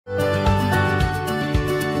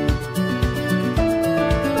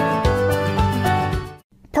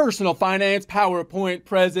Personal Finance PowerPoint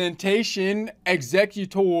Presentation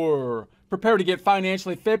Executor. Prepare to get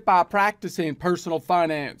financially fit by practicing personal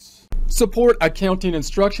finance. Support accounting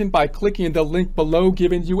instruction by clicking the link below,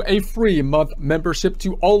 giving you a free month membership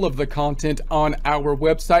to all of the content on our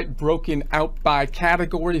website, broken out by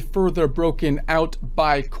category, further broken out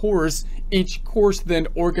by course. Each course then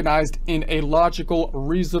organized in a logical,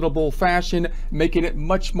 reasonable fashion, making it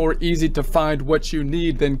much more easy to find what you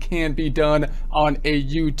need than can be done on a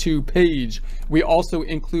YouTube page. We also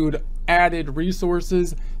include added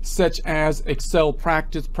resources such as Excel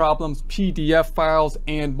practice problems, PDF files,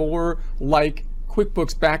 and more, like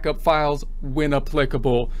QuickBooks backup files when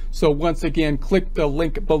applicable. So once again, click the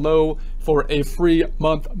link below for a free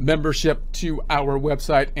month membership to our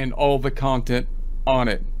website and all the content on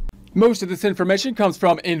it. Most of this information comes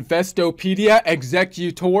from Investopedia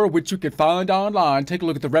Executor, which you can find online. Take a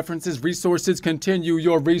look at the references, resources, continue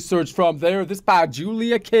your research from there. This by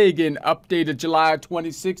Julia Kagan, updated July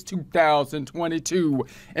 26, 2022.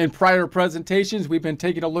 In prior presentations, we've been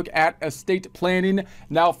taking a look at estate planning,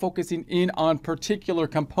 now focusing in on particular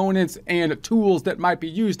components and tools that might be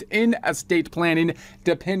used in estate planning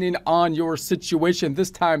depending on your situation,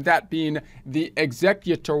 this time that being the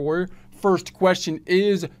executor. First question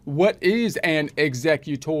is, what is an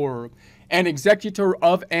executor? An executor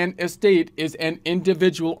of an estate is an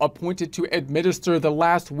individual appointed to administer the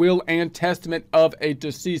last will and testament of a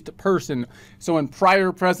deceased person. So in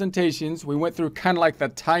prior presentations, we went through kind of like the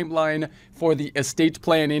timeline for the estate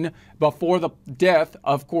planning. Before the death,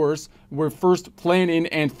 of course, we're first planning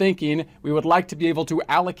and thinking we would like to be able to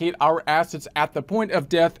allocate our assets at the point of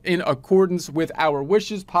death in accordance with our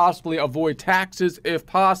wishes, possibly avoid taxes if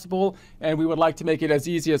possible, and we would like to make it as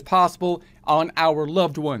easy as possible on our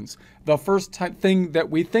loved ones. The first thing that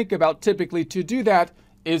we think about typically to do that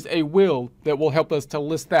is a will that will help us to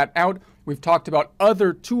list that out. We've talked about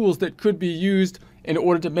other tools that could be used in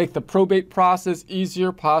order to make the probate process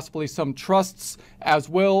easier, possibly some trusts as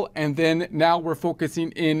well. And then now we're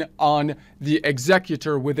focusing in on the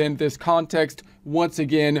executor within this context. Once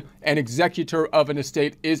again, an executor of an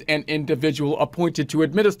estate is an individual appointed to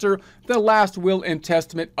administer the last will and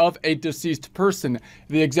testament of a deceased person.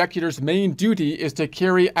 The executor's main duty is to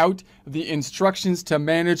carry out the instructions to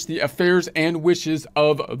manage the affairs and wishes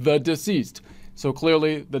of the deceased. So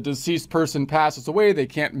clearly, the deceased person passes away. They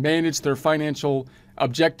can't manage their financial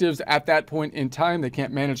objectives at that point in time. They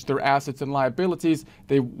can't manage their assets and liabilities.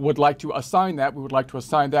 They would like to assign that. We would like to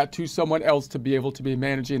assign that to someone else to be able to be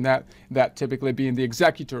managing that typically being the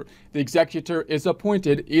executor. The executor is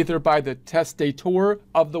appointed either by the testator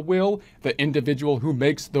of the will, the individual who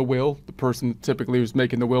makes the will, the person typically who's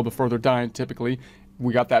making the will before they're dying typically.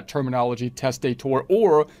 We got that terminology, testator,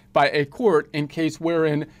 or by a court in case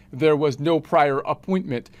wherein there was no prior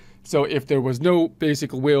appointment. So if there was no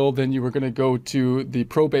basic will, then you were going to go to the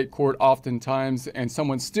probate court oftentimes, and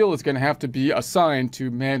someone still is going to have to be assigned to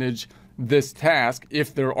manage this task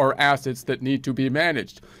if there are assets that need to be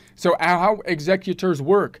managed. So how executors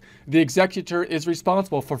work? The executor is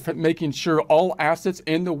responsible for making sure all assets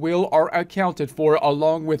in the will are accounted for,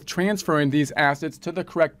 along with transferring these assets to the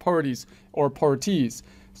correct parties or parties.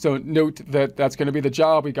 So note that that's going to be the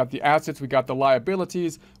job. We got the assets, we got the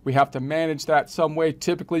liabilities. We have to manage that some way.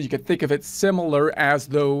 Typically, you could think of it similar as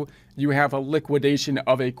though you have a liquidation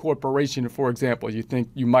of a corporation, for example. You think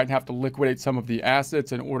you might have to liquidate some of the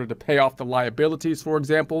assets in order to pay off the liabilities, for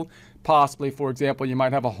example. Possibly, for example, you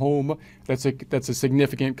might have a home that's a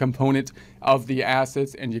significant component of the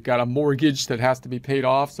assets, and you've got a mortgage that has to be paid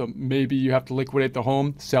off. So maybe you have to liquidate the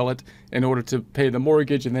home, sell it in order to pay the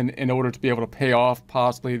mortgage, and then in order to be able to pay off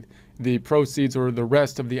possibly the proceeds or the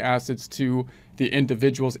rest of the assets to the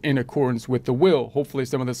individuals in accordance with the will. Hopefully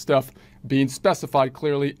some of this stuff being specified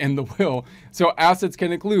clearly in the will. So assets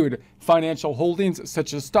can include financial holdings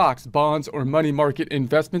such as stocks, bonds, or money market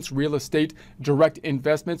investments, real estate, direct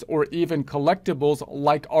investments, or even collectibles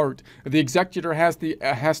like art. The executor has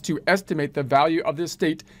to estimate the value of the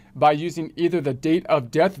estate by using either the date of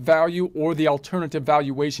death value or the alternative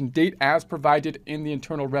valuation date as provided in the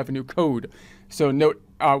Internal Revenue Code. So note,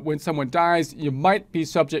 when someone dies, you might be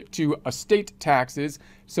subject to estate taxes.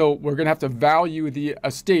 So we're going to have to value the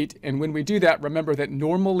estate. And when we do that, remember that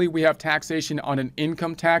normally we have taxation on an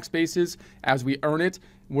income tax basis as we earn it.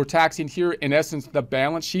 We're taxing here, in essence, the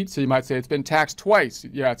balance sheet. So you might say it's been taxed twice.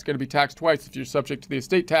 Yeah, it's going to be taxed twice if you're subject to the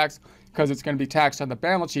estate tax, because it's going to be taxed on the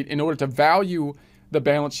balance sheet. In order to value the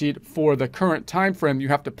balance sheet for the current time frame, you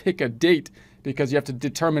have to pick a date because you have to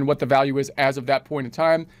determine what the value is as of that point in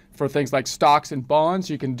time. For things like stocks and bonds,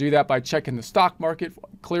 you can do that by checking the stock market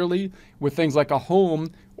clearly. With things like a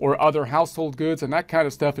home or other household goods and that kind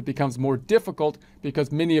of stuff, it becomes more difficult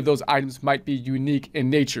because many of those items might be unique in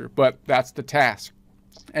nature, but that's the task.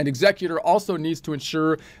 An executor also needs to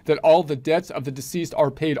ensure that all the debts of the deceased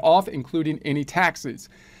are paid off, including any taxes.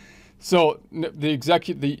 So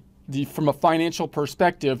from a financial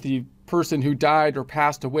perspective, the person who died or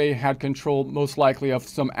passed away had control most likely of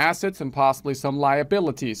some assets and possibly some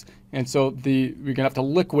liabilities. And so we're going to have to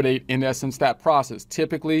liquidate, in essence, that process.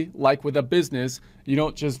 Typically, like with a business, you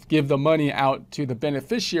don't just give the money out to the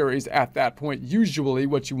beneficiaries at that point. Usually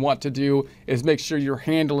what you want to do is make sure you're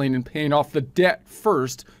handling and paying off the debt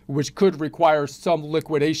first, which could require some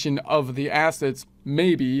liquidation of the assets,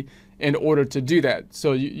 maybe, in order to do that.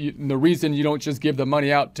 So the reason you don't just give the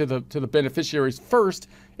money out to the beneficiaries first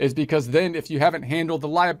is because then if you haven't handled the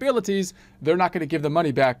liabilities, they're not going to give the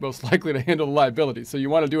money back, most likely, to handle the liabilities. So you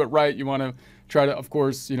want to do it right. You want to try to, of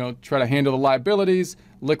course, try to handle the liabilities,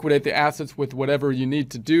 liquidate the assets with whatever you need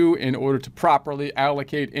to do in order to properly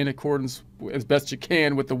allocate in accordance as best you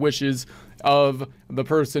can with the wishes of the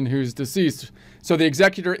person who's deceased. So the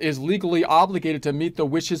executor is legally obligated to meet the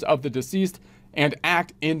wishes of the deceased and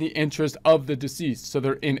act in the interest of the deceased. So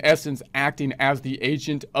they're, in essence, acting as the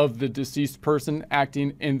agent of the deceased person,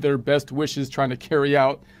 acting in their best wishes, trying to carry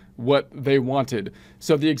out what they wanted.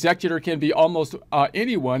 So the executor can be almost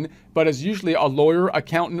anyone, but is usually a lawyer,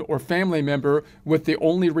 accountant, or family member, with the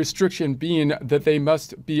only restriction being that they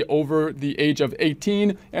must be over the age of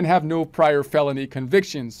 18 and have no prior felony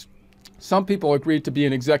convictions. Some people agree to be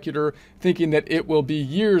an executor thinking that it will be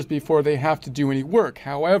years before they have to do any work.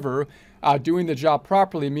 However, doing the job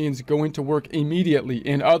properly means going to work immediately.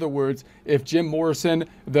 In other words, if Jim Morrison,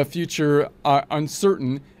 the future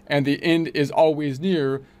uncertain and the end is always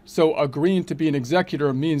near, so agreeing to be an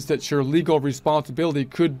executor means that your legal responsibility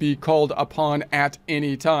could be called upon at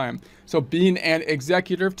any time. So being an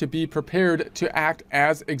executor, to be prepared to act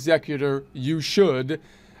as executor, you should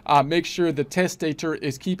make sure the testator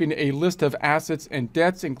is keeping a list of assets and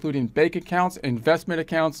debts, including bank accounts, investment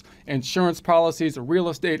accounts, insurance policies, real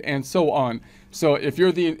estate, and so on. So if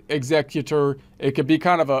you're the executor, it could be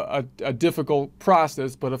kind of a difficult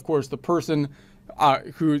process, but of course the person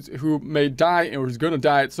who may die or is going to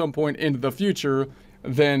die at some point into the future,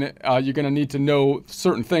 then you're going to need to know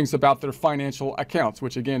certain things about their financial accounts,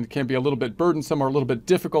 which again can be a little bit burdensome or a little bit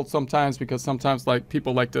difficult sometimes, because sometimes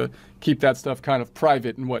people like to keep that stuff kind of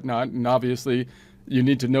private and whatnot. And obviously you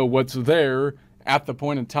need to know what's there at the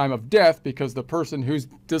point in time of death, because the person who's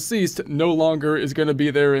deceased no longer is going to be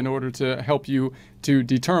there in order to help you to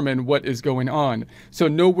determine what is going on. So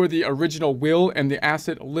know where the original will and the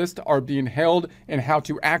asset list are being held and how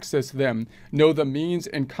to access them. Know the means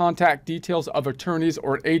and contact details of attorneys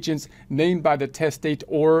or agents named by the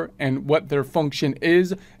testator and what their function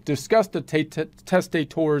is. Discuss the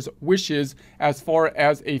testator's wishes as far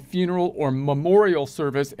as a funeral or memorial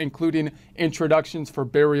service, including introductions for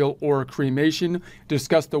burial or cremation.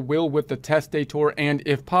 Discuss the will with the testator and,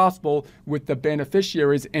 if possible, with the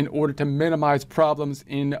beneficiaries in order to minimize problems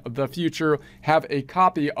in the future. Have a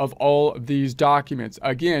copy of all these documents.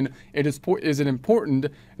 Again, it is important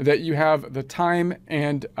that you have the time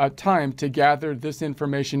to gather this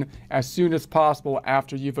information as soon as possible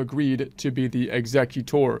after you've agreed to be the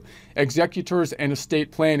executor. Executors and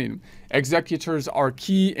estate planning. Executors are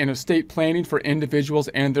key in estate planning for individuals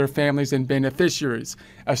and their families and beneficiaries.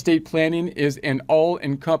 Estate planning is an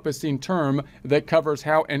all-encompassing term that covers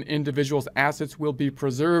how an individual's assets will be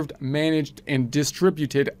preserved, managed, and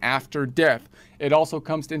distributed after death. It also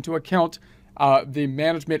comes into account the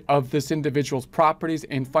management of this individual's properties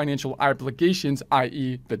and financial obligations,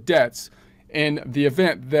 i.e. the debts, in the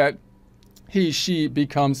event that she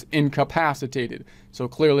becomes incapacitated. So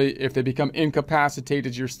clearly, if they become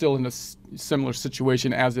incapacitated, you're still in a similar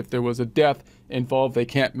situation as if there was a death involved. They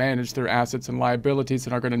can't manage their assets and liabilities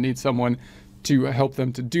and are going to need someone to help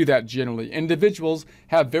them to do that generally. Individuals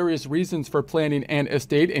have various reasons for planning an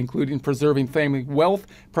estate, including preserving family wealth,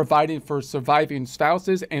 providing for surviving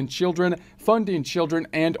spouses and children, funding children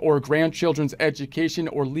and or grandchildren's education,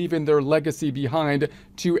 or leaving their legacy behind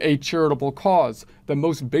to a charitable cause. The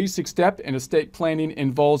most basic step in estate planning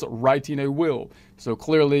involves writing a will. So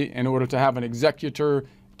clearly, in order to have an executor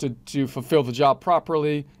to fulfill the job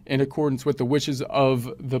properly in accordance with the wishes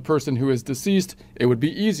of the person who is deceased, it would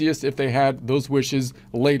be easiest if they had those wishes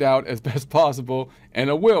laid out as best possible in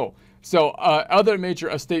a will. So other major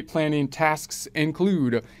estate planning tasks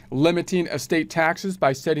include limiting estate taxes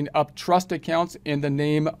by setting up trust accounts in the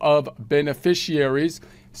name of beneficiaries.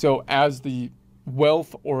 So as the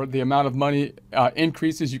wealth or the amount of money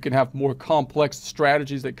increases, you can have more complex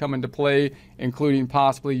strategies that come into play, including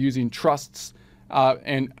possibly using trusts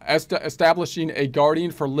and establishing a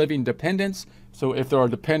guardian for living dependents. So if there are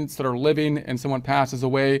dependents that are living and someone passes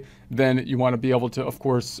away, then you want to be able to, of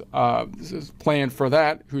course, plan for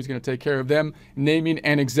that, who's going to take care of them. Naming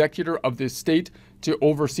an executor of the estate to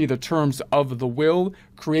oversee the terms of the will.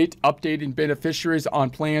 Create updating beneficiaries on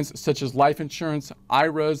plans such as life insurance,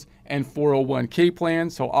 IRAs, and 401k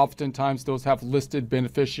plans. So oftentimes those have listed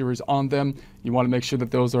beneficiaries on them. You want to make sure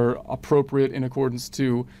that those are appropriate in accordance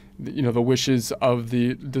to the wishes of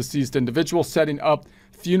the deceased individual. Setting up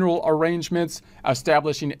funeral arrangements,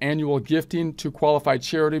 establishing annual gifting to qualified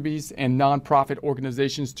charities and nonprofit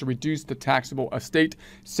organizations to reduce the taxable estate,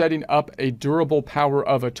 setting up a durable power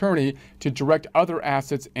of attorney to direct other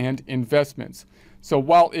assets and investments. So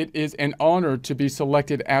while it is an honor to be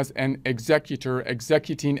selected as an executor,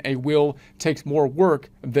 executing a will takes more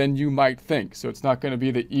work than you might think. So it's not going to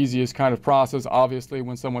be the easiest kind of process. Obviously,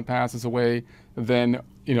 when someone passes away, then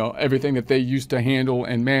everything that they used to handle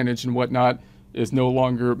and manage and whatnot is no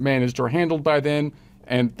longer managed or handled by them,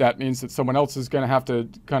 and that means that someone else is going to have to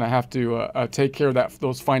take care of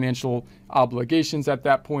those financial obligations at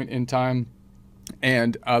that point in time,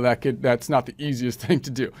 and that's not the easiest thing to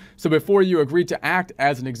do. So before you agree to act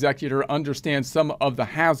as an executor, understand some of the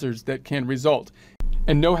hazards that can result,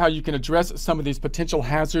 and know how you can address some of these potential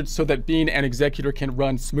hazards so that being an executor can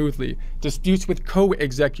run smoothly. Disputes with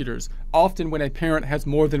co-executors. Often when a parent has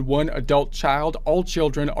more than one adult child, all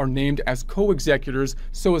children are named as co-executors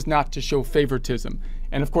so as not to show favoritism.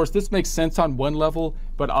 And of course, this makes sense on one level,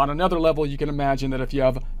 but on another level, you can imagine that if you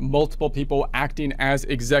have multiple people acting as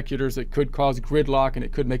executors, it could cause gridlock and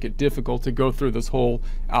it could make it difficult to go through this whole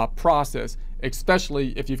process, especially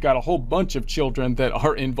if you've got a whole bunch of children that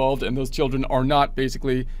are involved and those children are not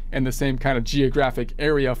basically in the same kind of geographic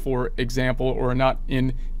area, for example, or not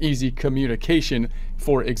in easy communication,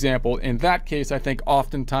 for example. In that case, I think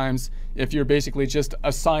oftentimes if you're basically just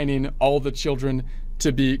assigning all the children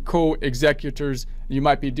to be co-executors, you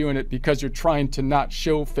might be doing it because you're trying to not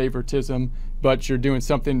show favoritism, but you're doing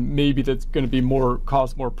something maybe that's going to be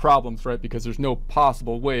cause more problems, right? Because there's no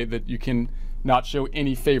possible way that you can not show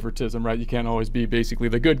any favoritism, right? You can't always be basically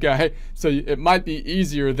the good guy. So it might be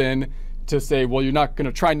easier then to say, well, you're not going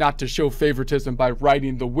to try not to show favoritism by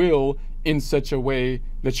writing the will in such a way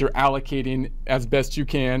that you're allocating as best you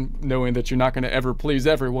can, knowing that you're not going to ever please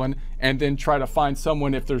everyone, and then try to find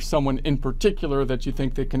someone, if there's someone in particular that you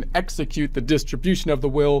think that can execute the distribution of the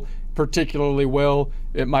will particularly well,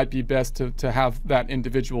 it might be best to have that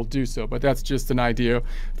individual do so. But that's just an idea.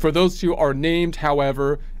 For those who are named,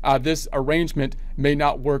 however, this arrangement may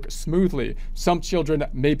not work smoothly. Some children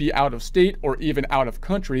may be out of state or even out of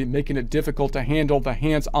country, making it difficult to handle the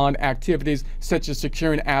hands-on activities such as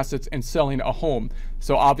securing assets and selling a home.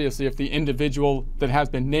 So obviously, if the individual that has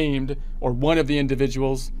been named or one of the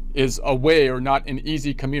individuals is away or not in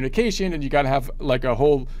easy communication, and you got to have like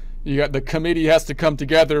the committee has to come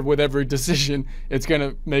together with every decision, it's going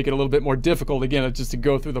to make it a little bit more difficult, again, just to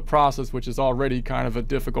go through the process, which is already kind of a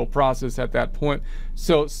difficult process at that point.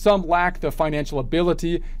 So some lack the financial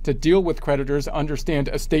ability to deal with creditors, understand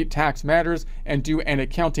estate tax matters, and do an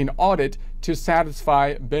accounting audit to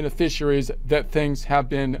satisfy beneficiaries that things have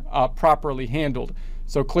been properly handled.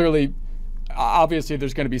 So clearly, obviously,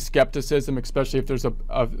 there's going to be skepticism, especially if there's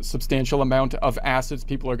a substantial amount of assets.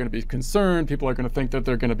 People are going to be concerned. People are going to think that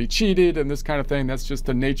they're going to be cheated and this kind of thing. That's just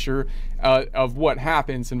the nature of what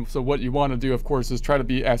happens. And so what you want to do, of course, is try to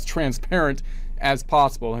be as transparent as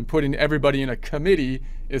possible. And putting everybody in a committee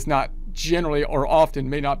is not generally or often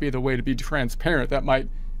may not be the way to be transparent. That might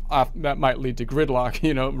lead to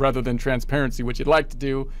gridlock, rather than transparency. What you'd like to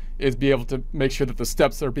do is be able to make sure that the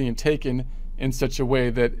steps are being taken in such a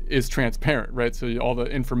way that is transparent, right? So all the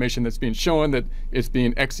information that's being shown, that it's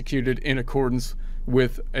being executed in accordance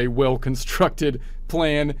with a well-constructed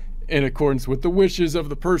plan, in accordance with the wishes of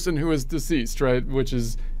the person who is deceased, right? Which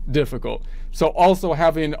is difficult. So also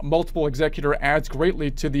having multiple executor adds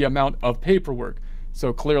greatly to the amount of paperwork.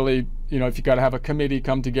 So clearly, if you got to have a committee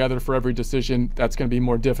come together for every decision, that's going to be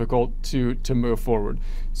more difficult to move forward.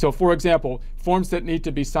 So for example, forms that need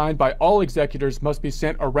to be signed by all executors must be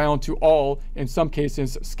sent around to all. In some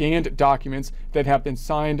cases, scanned documents that have been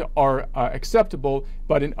signed are acceptable,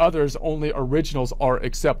 but in others, only originals are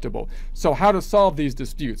acceptable. So how to solve these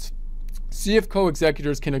disputes? See if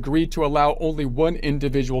co-executors can agree to allow only one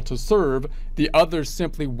individual to serve, the others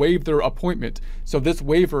simply waive their appointment. So this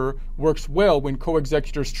waiver works well when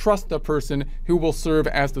co-executors trust the person who will serve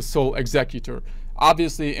as the sole executor.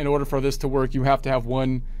 Obviously, in order for this to work, you have to have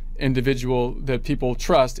one individual that people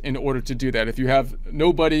trust in order to do that. If you have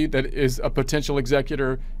nobody that is a potential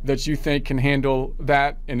executor that you think can handle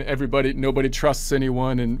that, and nobody trusts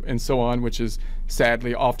anyone, and so on, which is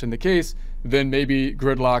sadly often the case, then maybe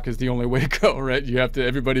gridlock is the only way to go, right?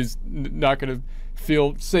 Everybody's not going to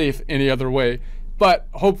feel safe any other way. But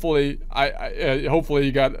hopefully, hopefully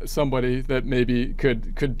you got somebody that maybe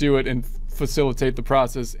could do it and facilitate the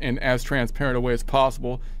process in as transparent a way as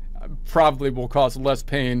possible. Probably will cause less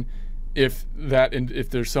pain if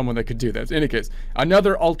there's someone that could do that. In any case,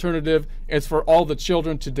 another alternative is for all the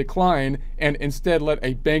children to decline and instead let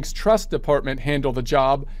a bank's trust department handle the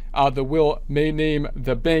job. The will may name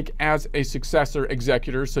the bank as a successor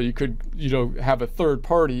executor, so you could have a third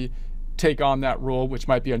party take on that role, which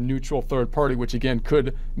might be a neutral third party, which again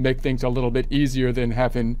could make things a little bit easier than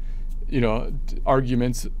having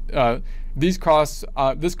arguments. This costs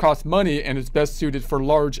money and is best suited for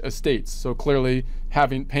large estates. So clearly,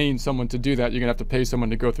 paying someone to do that, you're gonna have to pay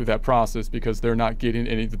someone to go through that process because they're not getting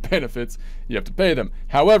any of the benefits. You have to pay them.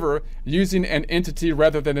 However, using an entity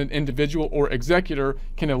rather than an individual or executor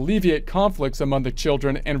can alleviate conflicts among the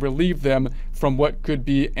children and relieve them from what could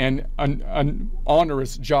be an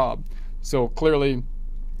onerous job. So clearly,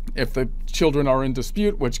 if the children are in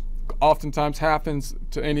dispute, which oftentimes happens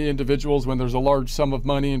to any individuals when there's a large sum of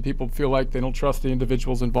money and people feel like they don't trust the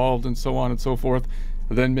individuals involved and so on and so forth,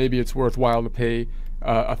 then maybe it's worthwhile to pay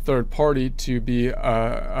a third party to be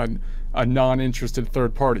a non-interested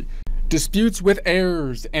third party. Disputes with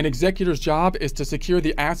heirs. An executor's job is to secure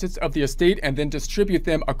the assets of the estate and then distribute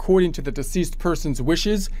them according to the deceased person's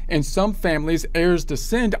wishes. In some families, heirs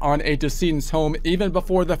descend on a decedent's home even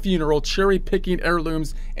before the funeral, cherry-picking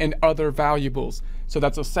heirlooms and other valuables. So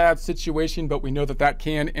that's a sad situation, but we know that that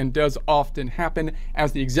can and does often happen.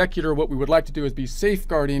 As the executor, what we would like to do is be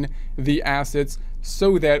safeguarding the assets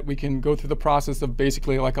so that we can go through the process of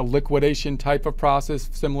basically like a liquidation type of process,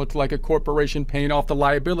 similar to like a corporation paying off the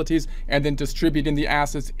liabilities and then distributing the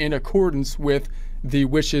assets in accordance with the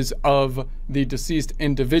wishes of the deceased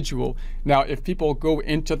individual. Now, if people go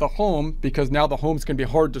into the home, because now the home's going to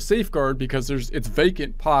be hard to safeguard because it's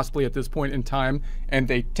vacant possibly at this point in time, and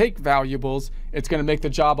they take valuables, it's going to make the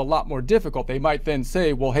job a lot more difficult. They might then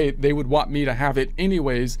say, well, hey, they would want me to have it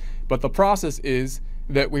anyways, but the process is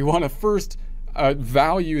that we want to first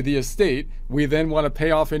value the estate. We then want to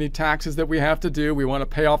pay off any taxes that we have to do. We want to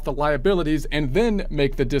pay off the liabilities and then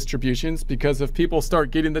make the distributions, because if people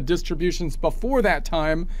start getting the distributions before that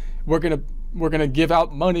time, we're gonna give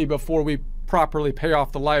out money before we properly pay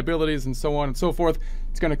off the liabilities and so on and so forth.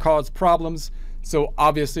 It's going to cause problems. So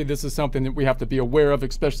obviously this is something that we have to be aware of,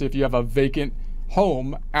 especially if you have a vacant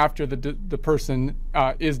home after the person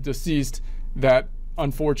is deceased. That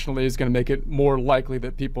unfortunately is going to make it more likely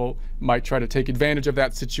that people might try to take advantage of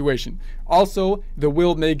that situation. Also, the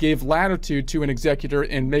will may give latitude to an executor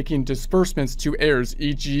in making disbursements to heirs,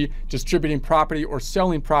 e.g. distributing property or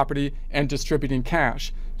selling property and distributing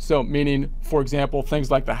cash. So meaning, for example, things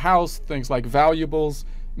like the house, things like valuables,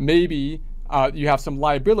 maybe you have some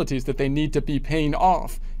liabilities that they need to be paying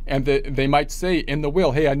off. And they might say in the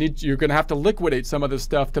will, hey, you're going to have to liquidate some of this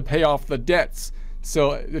stuff to pay off the debts.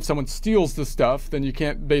 So if someone steals the stuff, then you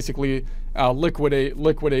can't basically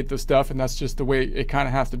liquidate the stuff, and that's just the way it kind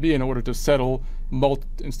of has to be in order to settle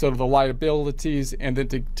instead of the liabilities, and then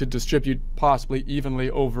to distribute possibly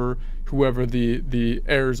evenly over whoever the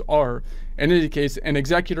heirs are. In any case, an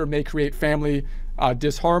executor may create family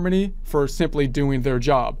disharmony for simply doing their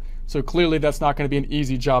job. So clearly that's not going to be an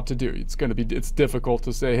easy job to do. It's difficult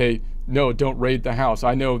to say, hey, no, don't raid the house.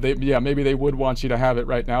 I know maybe they would want you to have it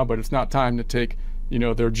right now, but it's not time to take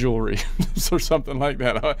their jewelry or something like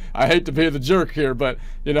that. I hate to be the jerk here, but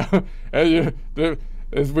we got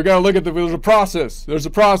to look at there's a process. There's a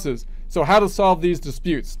process. So how to solve these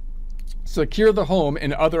disputes? Secure the home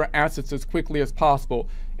and other assets as quickly as possible.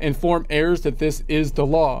 Inform heirs that this is the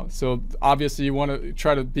law. So obviously you want to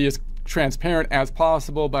try to be as transparent as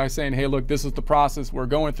possible by saying, hey, look, this is the process we're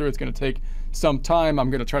going through. It's going to take some time. I'm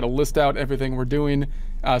going to try to list out everything we're doing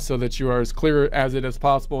so that you are as clear as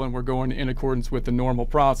possible, and we're going in accordance with the normal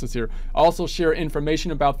process here. Also share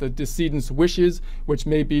information about the decedent's wishes, which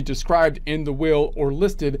may be described in the will or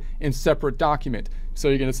listed in separate document. So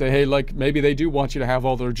you're going to say, hey, like maybe they do want you to have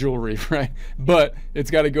all their jewelry, right? But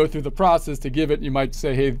it's got to go through the process to give it. You might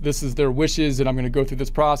say, hey, this is their wishes, and I'm going to go through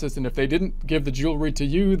this process. And if they didn't give the jewelry to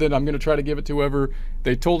you, then I'm going to try to give it to whoever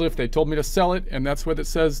they told. If they told me to sell it, and that's what it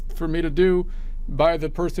says for me to do by the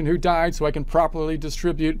person who died, so I can properly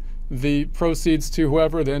distribute the proceeds to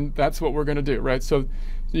whoever, then that's what we're going to do, right? So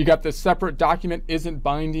you got this separate document isn't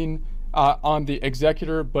binding. on the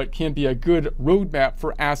executor, but can be a good roadmap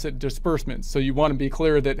for asset disbursements. So you want to be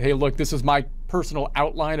clear that, hey, look, this is my personal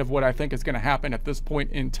outline of what I think is going to happen at this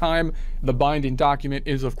point in time. The binding document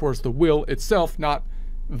is, of course, the will itself, not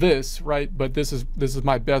this, right? But this is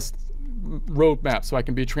my best roadmap, so I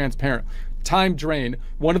can be transparent. Time drain.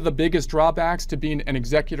 One of the biggest drawbacks to being an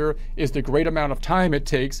executor is the great amount of time it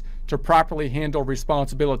takes to properly handle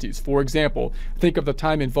responsibilities. For example, think of the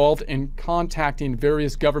time involved in contacting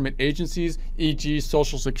various government agencies, e.g.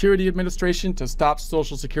 Social Security Administration, to stop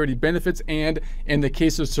Social Security benefits and, in the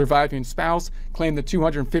case of surviving spouse, claim the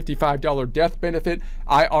 $255 death benefit,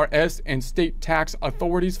 IRS and state tax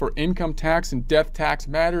authorities for income tax and death tax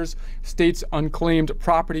matters, states' unclaimed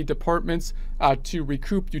property departments to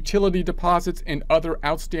recoup utility deposits and other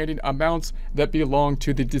outstanding amounts that belong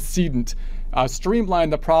to the decedent. Streamline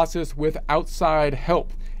the process with outside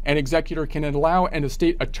help. An executor can allow an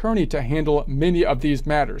estate attorney to handle many of these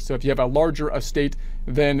matters. So if you have a larger estate,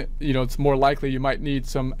 then it's more likely you might need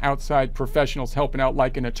some outside professionals helping out,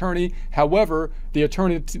 like an attorney. However, the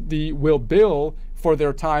attorney will bill for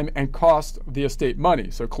their time and cost the estate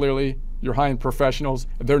money. So clearly, you're hiring professionals.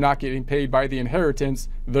 They're not getting paid by the inheritance.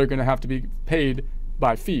 They're going to have to be paid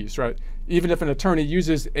by fees, right? Even if an attorney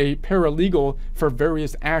uses a paralegal for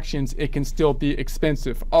various actions, it can still be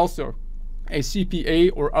expensive. Also, a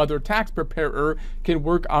CPA or other tax preparer can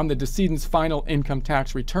work on the decedent's final income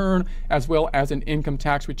tax return, as well as an income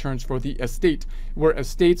tax returns for the estate. Where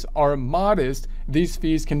estates are modest, these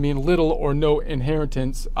fees can mean little or no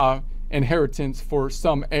inheritance for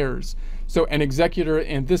some heirs. So an executor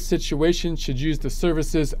in this situation should use the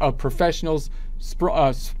services of professionals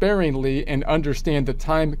sparingly and understand the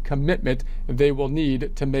time commitment they will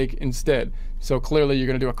need to make instead. So clearly you're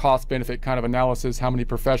going to do a cost-benefit kind of analysis. How many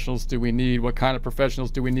professionals do we need? What kind of professionals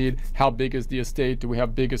do we need? How big is the estate? Do we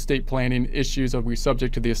have big estate planning issues? Are we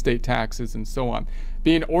subject to the estate taxes, and so on?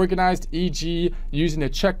 Being organized, e.g. using a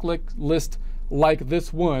checklist like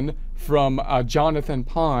this one from Jonathan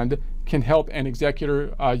Pond, can help an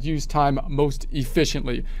executor use time most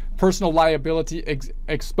efficiently. Personal liability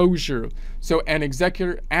exposure. So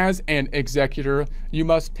as an executor, you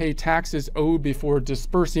must pay taxes owed before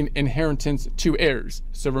dispersing inheritance to heirs.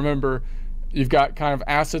 So remember, you've got kind of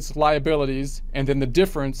assets, liabilities, and then the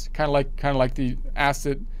difference, kind of like the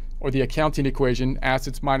asset or the accounting equation,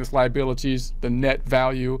 assets minus liabilities, the net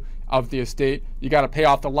value of the estate. You got to pay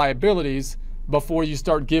off the liabilities before you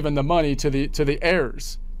start giving the money to the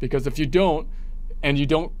heirs. Because if you don't, and you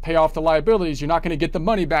don't pay off the liabilities, you're not going to get the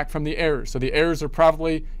money back from the heirs. So the heirs are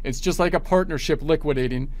probably, it's just like a partnership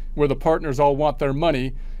liquidating, where the partners all want their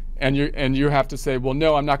money, and you have to say, well,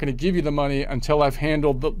 no, I'm not going to give you the money until I've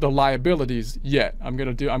handled the liabilities yet. I'm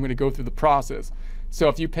going to go through the process. So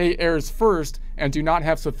if you pay heirs first and do not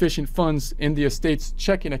have sufficient funds in the estate's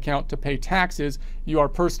checking account to pay taxes, you are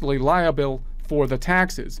personally liable for the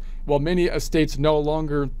taxes. While many estates no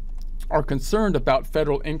longer are concerned about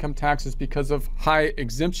federal income taxes because of high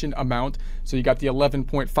exemption amount. So you got the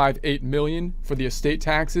 11.58 million for the estate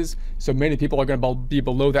taxes. So many people are going to be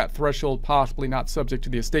below that threshold, possibly not subject to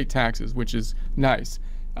the estate taxes, which is nice.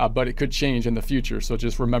 But it could change in the future. So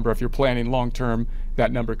just remember, if you're planning long term,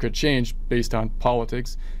 that number could change based on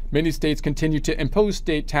politics. Many states continue to impose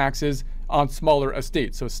state taxes on smaller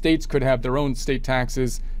estates. So states could have their own state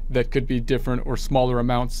taxes that could be different or smaller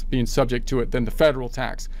amounts being subject to it than the federal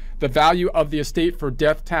tax. The value of the estate for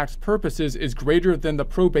death tax purposes is greater than the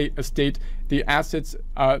probate estate, the assets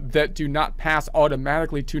that do not pass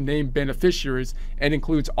automatically to named beneficiaries, and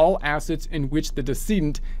includes all assets in which the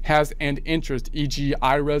decedent has an interest, e.g.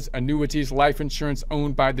 IRAs, annuities, life insurance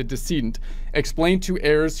owned by the decedent. Explain to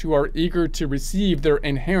heirs who are eager to receive their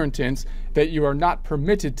inheritance that you are not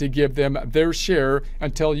permitted to give them their share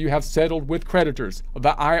until you have settled with creditors,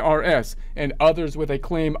 the IRS, and others with a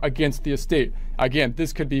claim against the estate. Again,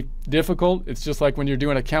 this could be difficult. It's just like when you're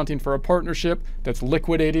doing accounting for a partnership that's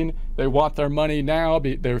liquidating. They want their money now.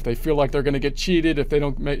 They feel like they're going to get cheated if they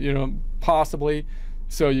don't, possibly.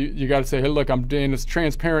 So you got to say, hey, look, I'm doing as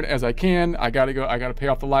transparent as I can. I got to pay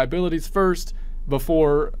off the liabilities first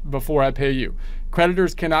before I pay you.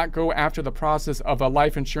 Creditors cannot go after the process of a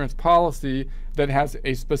life insurance policy that has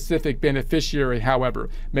a specific beneficiary, however.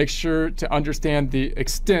 Make sure to understand the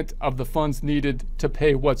extent of the funds needed to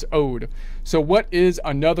pay what's owed. So what is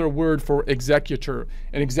another word for executor?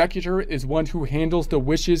 An executor is one who handles the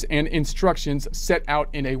wishes and instructions set out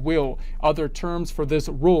in a will. Other terms for this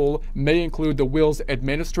role may include the will's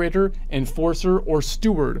administrator, enforcer, or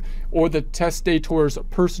steward, or the testator's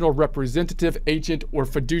personal representative, agent, or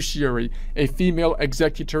fiduciary. A female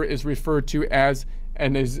executor is referred to as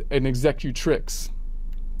an executrix.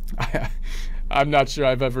 I'm not sure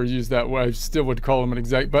I've ever used that word. I still would call him an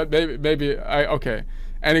exec, but okay.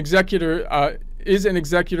 An executor is an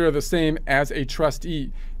executor the same as a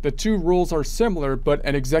trustee? The two rules are similar, but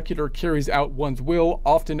an executor carries out one's will,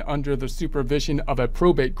 often under the supervision of a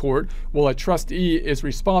probate court, while a trustee is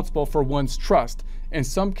responsible for one's trust. In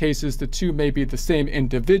some cases, the two may be the same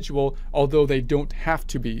individual, although they don't have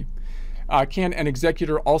to be. Can an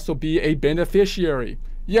executor also be a beneficiary?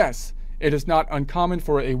 Yes. It is not uncommon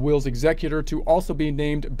for a will's executor to also be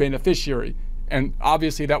named beneficiary. And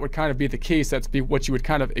obviously that would kind of be the case. That's what you would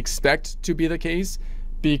kind of expect to be the case,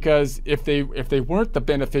 because if they weren't the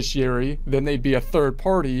beneficiary, then they'd be a third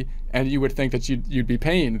party, and you would think that you'd be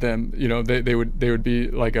paying them. You know, they would be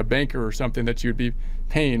like a banker or something that you'd be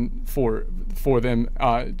paying for them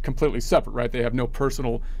completely separate, right? They have no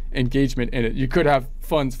personal engagement in it. You could have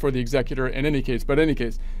funds for the executor in any case, but in any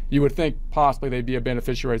case, you would think possibly they'd be a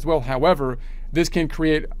beneficiary as well. However, this can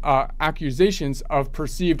create accusations of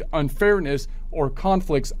perceived unfairness or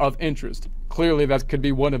conflicts of interest. Clearly, that could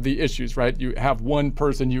be one of the issues, right? You have one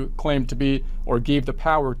person you claim to be or gave the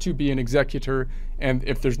power to be an executor, and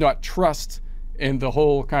if there's not trust in the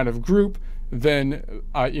whole kind of group, then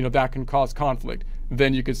that can cause conflict.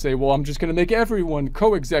 Then you could say, well, I'm just going to make everyone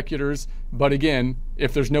co-executors. But again,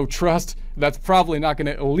 if there's no trust, that's probably not going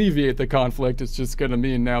to alleviate the conflict. It's just going to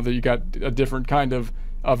mean now that you got a different kind of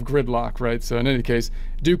gridlock, right? So in any case,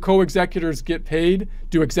 do co-executors get paid?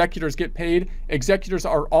 Do executors get paid? Executors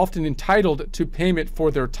are often entitled to payment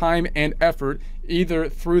for their time and effort, either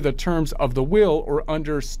through the terms of the will or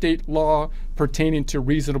under state law pertaining to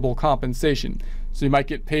reasonable compensation. So you might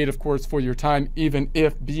get paid, of course, for your time, even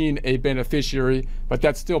if being a beneficiary, but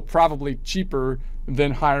that's still probably cheaper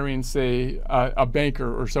than hiring, say, a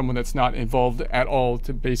banker or someone that's not involved at all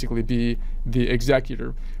to basically be the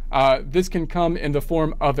executor. This can come in the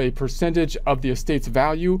form of a percentage of the estate's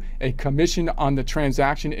value, a commission on the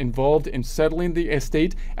transaction involved in settling the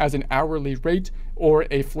estate as an hourly rate, or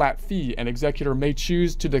a flat fee. An executor may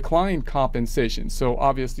choose to decline compensation. So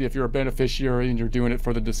obviously, if you're a beneficiary and you're doing it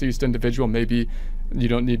for the deceased individual, maybe you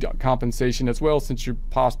don't need compensation as well, since you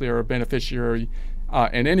possibly are a beneficiary.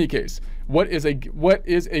 In any case, what is a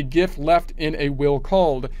gift left in a will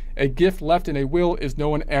called? A gift left in a will is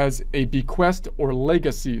known as a bequest or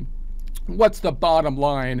legacy. What's the bottom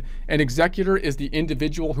line? An executor is the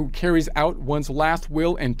individual who carries out one's last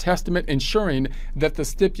will and testament, ensuring that the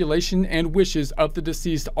stipulation and wishes of the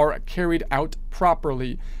deceased are carried out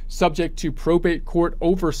properly. Subject to probate court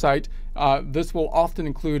oversight, this will often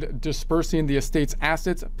include dispersing the estate's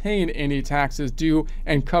assets, paying any taxes due,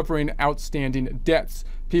 and covering outstanding debts.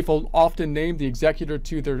 People often name the executor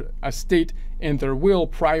to their estate in their will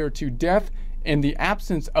prior to death. In the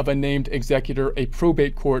absence of a named executor, a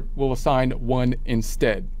probate court will assign one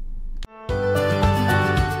instead.